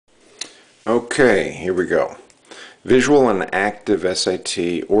Okay, here we go. Visual and active SAT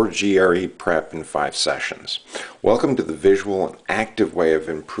or GRE prep in 5 sessions. Welcome to the visual and active way of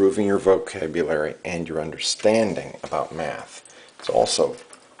improving your vocabulary and your understanding about math. It's also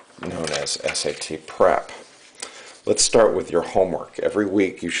known as SAT prep. Let's start with your homework. Every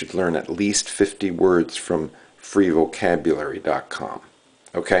week you should learn at least 50 words from freevocabulary.com.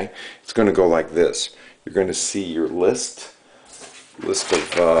 Okay? It's going to go like this. You're going to see your list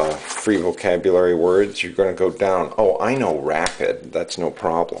of free vocabulary words. You're going to go down. Oh, I know rapid. That's no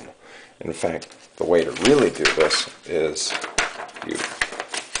problem. In fact, the way to really do this is you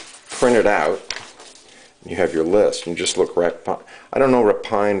print it out. You have your list. You just look I don't know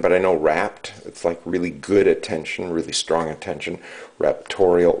rapine, but I know rapt. It's like really good attention, really strong attention.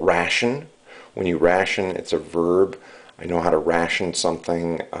 Raptorial. Ration. When you ration, it's a verb. I know how to ration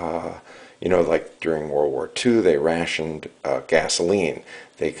something. You know, like during World War II, they rationed gasoline.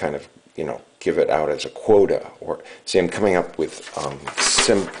 They kind of, give it out as a quota. Or see, I'm coming up with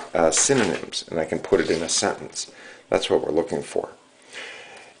synonyms, and I can put it in a sentence. That's what we're looking for.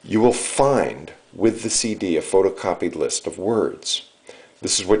 You will find with the CD a photocopied list of words.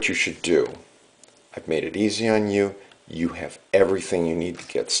 This is what you should do. I've made it easy on you. You have everything you need to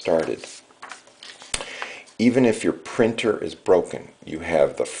get started. Even if your printer is broken, you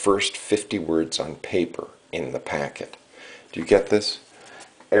have the first 50 words on paper in the packet. Do you get this?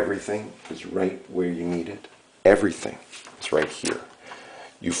 Everything is right where you need it. Everything is right here.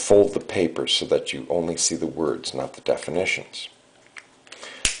 You fold the paper so that you only see the words, not the definitions.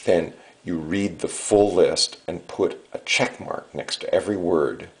 Then you read the full list and put a check mark next to every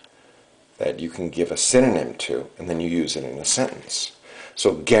word that you can give a synonym to, and then you use it in a sentence.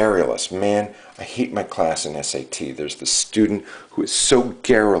 So garrulous, man, I hate my class in SAT. There's this student who is so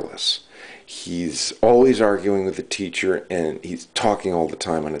garrulous. He's always arguing with the teacher, and he's talking all the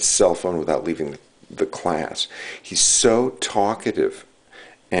time on his cell phone without leaving the class. He's so talkative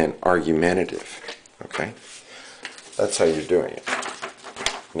and argumentative. Okay? That's how you're doing it.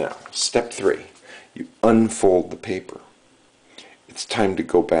 Now, step 3. You unfold the paper. It's time to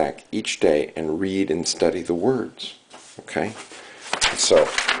go back each day and read and study the words. Okay? So,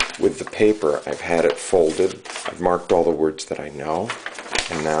 with the paper, I've had it folded. I've marked all the words that I know.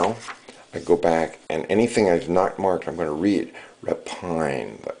 And now, I go back, and anything I've not marked, I'm going to read.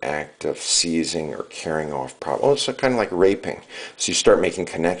 Rapine, the act of seizing or carrying off property. Oh, it's kind of like raping. So you start making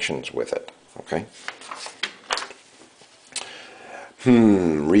connections with it. Okay?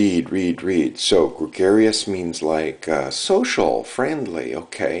 Read. So, gregarious means like social, friendly.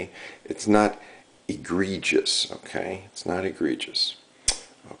 Okay? It's not egregious. Okay? It's not egregious.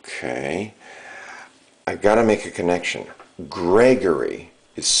 Okay, I've got to make a connection. Gregory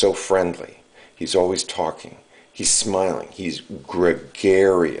is so friendly. He's always talking. He's smiling. He's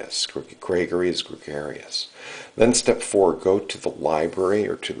gregarious. Gregory is gregarious. Then step 4, go to the library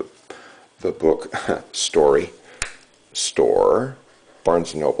or to the book store.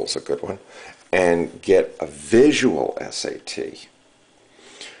 Barnes & Noble's a good one. And get a visual SAT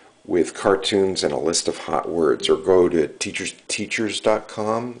with cartoons and a list of hot words, or go to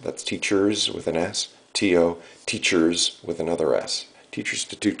teachers.com. That's teachers with an S, T-O, teachers with another S,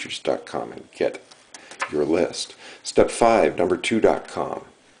 teachers.com, and get your list. Step 5, number2.com.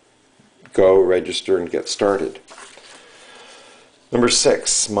 Go register and get started. Number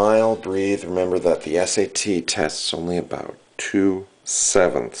 6, smile, breathe. Remember that the SAT tests only about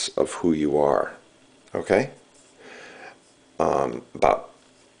 2/7 of who you are. Okay? About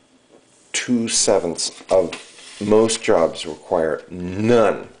 2/7 of most jobs require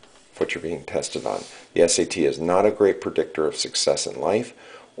none of what you're being tested on. The SAT is not a great predictor of success in life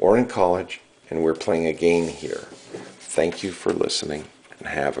or in college, and we're playing a game here. Thank you for listening, and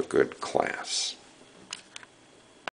have a good class.